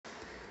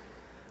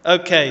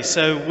Okay,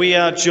 so we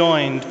are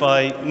joined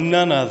by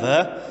none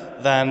other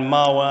than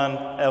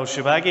Marwan El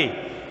Shorbagy,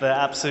 the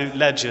absolute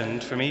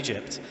legend from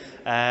Egypt.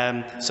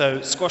 So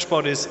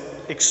SquashPod is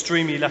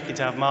extremely lucky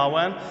to have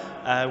Marwan.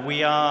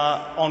 We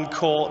are on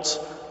court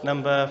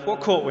number. What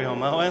court are we on,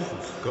 Marwan?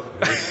 Got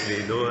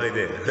literally no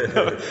idea.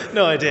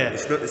 No idea.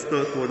 It's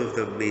not one of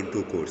the main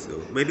two courts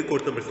though. Maybe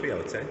court number 3, I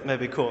would say.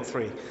 Maybe court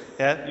 3.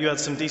 Yeah, you had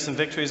some decent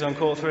victories on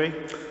court 3.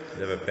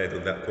 Never played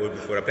on that court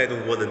before. I played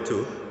on 1 and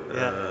 2.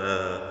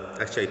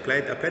 Actually,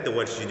 I played the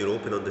Welsh Junior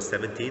Open on the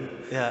 17.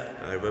 Yeah.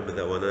 I remember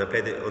that one, and I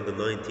played it on the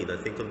 19. I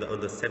think on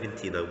the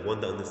 17, I won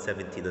the under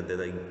 17, and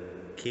then I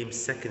came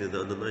second in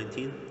the under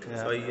 19. Yeah.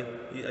 So I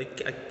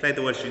played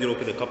the Welsh Junior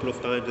Open a couple of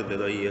times, and then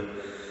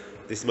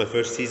this is my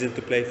first season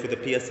to play for the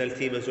PSL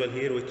team as well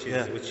here, which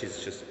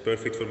is just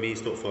perfect for me.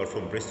 It's not far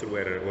from Bristol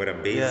where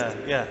I'm based.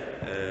 Yeah.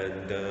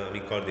 And I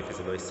mean, Cardiff is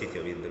a nice city.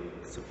 I mean, the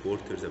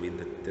supporters. I mean,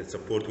 the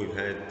support we've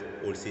had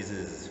all season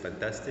is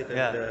fantastic.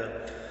 And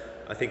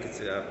I think it's.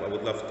 I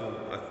would love to.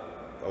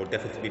 I would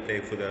definitely be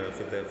playing for the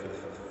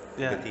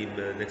team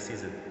next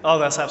season. Oh,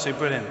 that's absolutely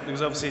brilliant.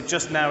 Because obviously,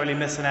 just narrowly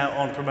missing out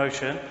on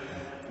promotion,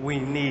 we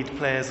need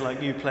players like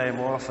you playing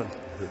more often.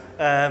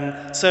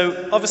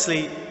 So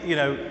obviously, you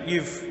know,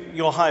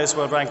 your highest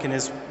world ranking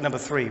is number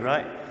 3,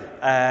 right?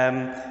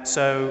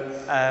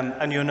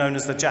 And you're known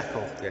as the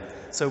Jackal. Yeah.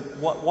 So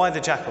why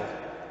the Jackal?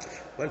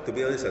 Well, to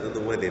be honest, I don't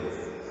know why they've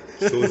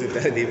chosen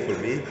that name for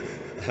me.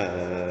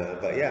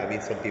 But yeah, I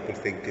mean, some people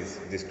think it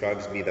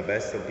describes me the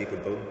best, some people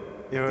don't.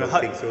 You're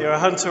think so. You're a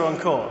hunter on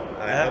court.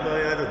 I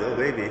don't know,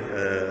 maybe.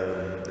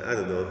 I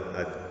don't know.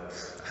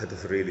 I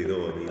don't really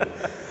know. I mean,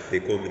 they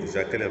call me the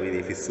Jackal. I mean,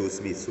 if it suits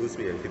me, it suits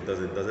me. If it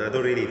doesn't. I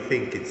don't really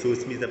think it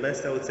suits me the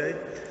best, I would say.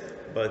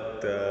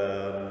 But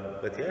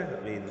yeah,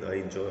 I mean, I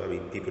enjoy. I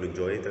mean, people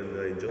enjoy it, and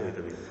I enjoy it.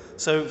 I mean.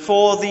 So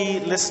for the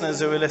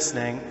listeners who are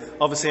listening,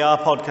 obviously our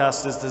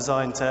podcast is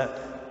designed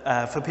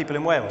for people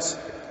in Wales.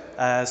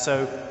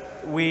 So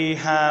we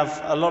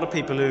have a lot of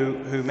people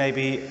who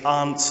maybe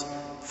aren't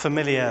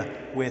familiar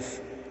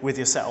with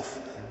yourself,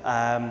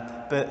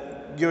 but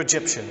you're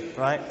Egyptian,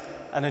 right?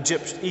 And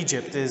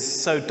Egypt is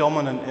so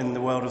dominant in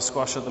the world of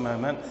squash at the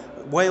moment.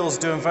 Wales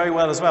doing very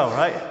well as well,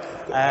 right?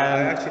 I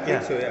actually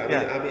think so.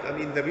 Yeah. I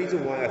mean, the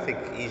reason why I think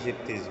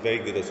Egypt is very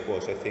good at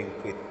squash, I think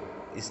it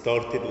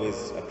started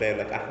with a player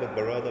like Ahmed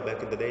Barada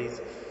back in the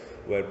days,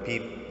 where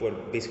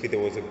basically there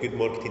was a good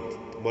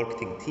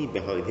marketing team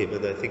behind him,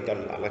 and I think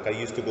I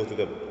used to go to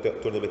the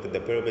tournament in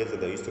the Pyramids,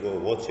 and I used to go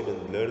and watch him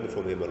and learn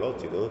from him a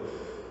lot, you know.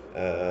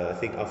 I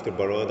think after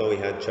Barada we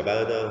had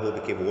Shabana, who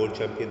became world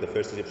champion, the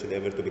first Egyptian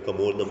ever to become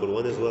world number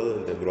 1 as well,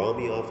 and then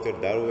Rami after,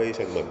 Darwish,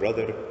 and my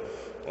brother.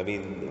 I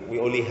mean, we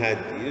only had,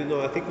 you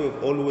know, I think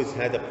we've always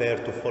had a player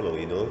to follow,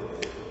 you know.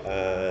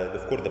 And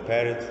of course the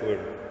parents were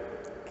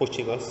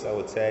pushing us, I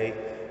would say,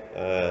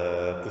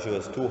 pushing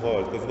us too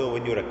hard, because you know,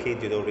 when you're a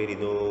kid, you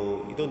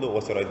don't know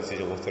what's the right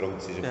decision, what's the wrong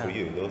decision for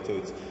you, you know. So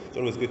it's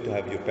always good to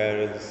have your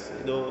parents,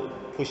 you know,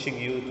 pushing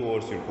you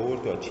towards your goal,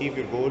 to achieve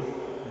your goal.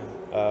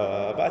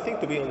 But I think,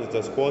 to be honest,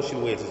 the squash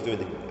in Wales is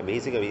doing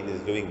amazing. I mean,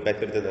 it's doing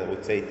better than I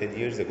would say 10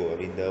 years ago. I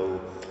mean,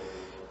 now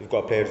you've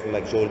got players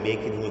like Joel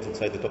Makin, who's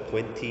inside the top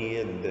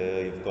 20, and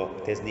you've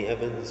got Tesney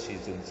Evans,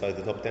 she's inside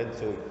the top 10.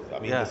 So, I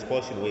mean, the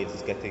squash in Wales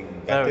is getting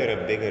better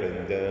and bigger.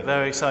 And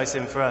very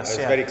exciting for us.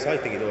 It's very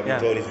exciting, you know. I mean,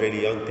 Joel is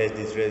really young,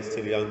 Tesney's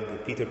still young.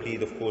 Peter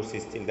Plead, of course,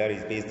 is still there.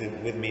 He's based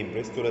with me in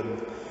Bristol,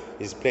 and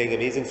he's playing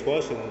amazing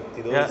squash. And,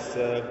 you know,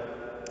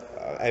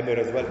 Emir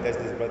as well,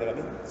 Tesney's brother. I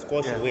mean,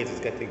 squash in Wales is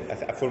getting,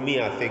 for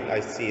me, I think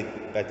I see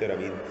it better. I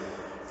mean,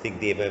 I think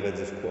Dave Evans,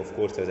 of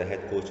course, as a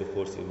head coach, of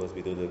course, he must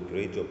be doing a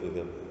great job with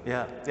them.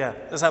 Yeah,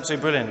 that's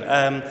absolutely brilliant.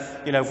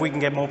 You know, if we can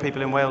get more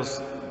people in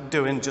Wales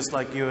doing just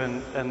like you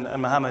and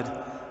Mohamed,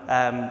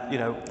 you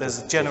know,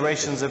 there's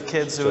generations of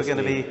kids who are going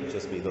to be...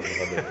 Just me, not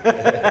Mohamed.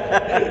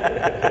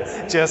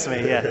 Just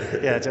me,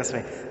 just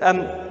me.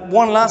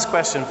 One last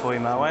question for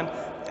you, Marwan.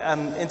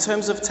 In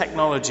terms of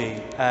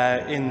technology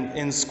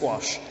in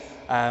squash,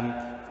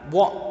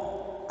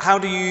 how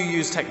do you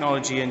use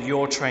technology in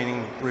your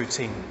training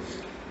routine?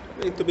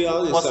 I mean, to be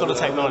honest, what sort of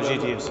technology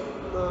do you use?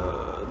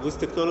 With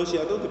technology,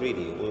 I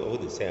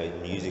wouldn't say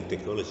I'm using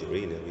technology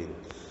really. I mean,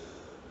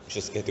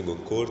 just getting on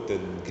court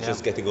and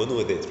just getting on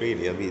with it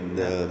really. I mean,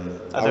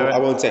 I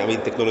won't say, I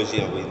mean,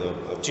 technology, I mean...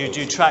 Do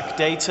you track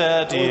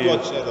data?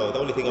 The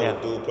only thing I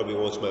would do, probably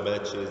watch my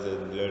matches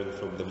and learn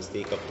from the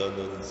mistake I've done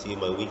and see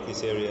my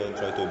weakness area and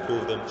try to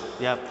improve them.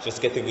 Just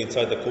getting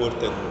inside the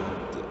court, and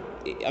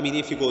I mean,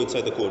 if you go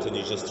inside the court and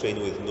you just train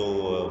with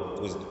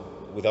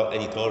without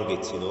any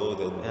targets, you know,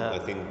 then I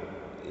think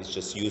it's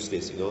just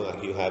useless, you know.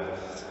 Like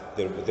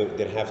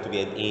there have to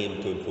be an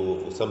aim to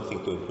improve, or something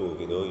to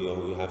improve, you know.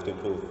 You have to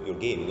improve your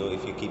game, you know.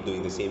 If you keep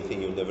doing the same thing,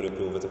 you'll never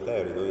improve as a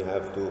player, you know. You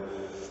have to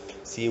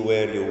see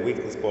where your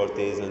weakness part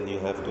is, and you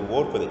have to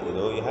work on it, you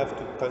know. You have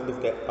to kind of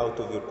get out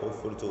of your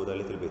comfort zone a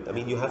little bit. I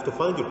mean, you have to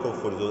find your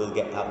comfort zone and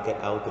get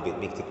out of it,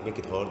 make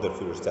it harder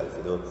for yourself,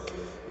 you know.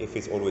 If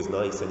it's always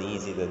nice and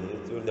easy, then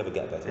you'll never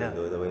get better, you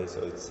know, in a way.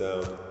 So it's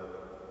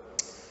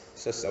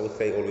just, I would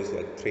say, always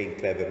like train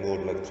clever, more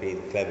like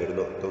train clever,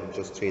 don't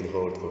just train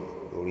hard for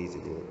no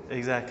reason.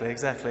 Exactly.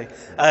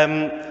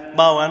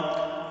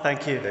 Marwan,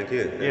 thank you. Thank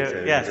you. Thanks,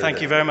 yeah,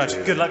 thank you very much.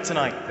 Cheers. Good luck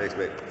tonight. Thanks,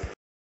 mate.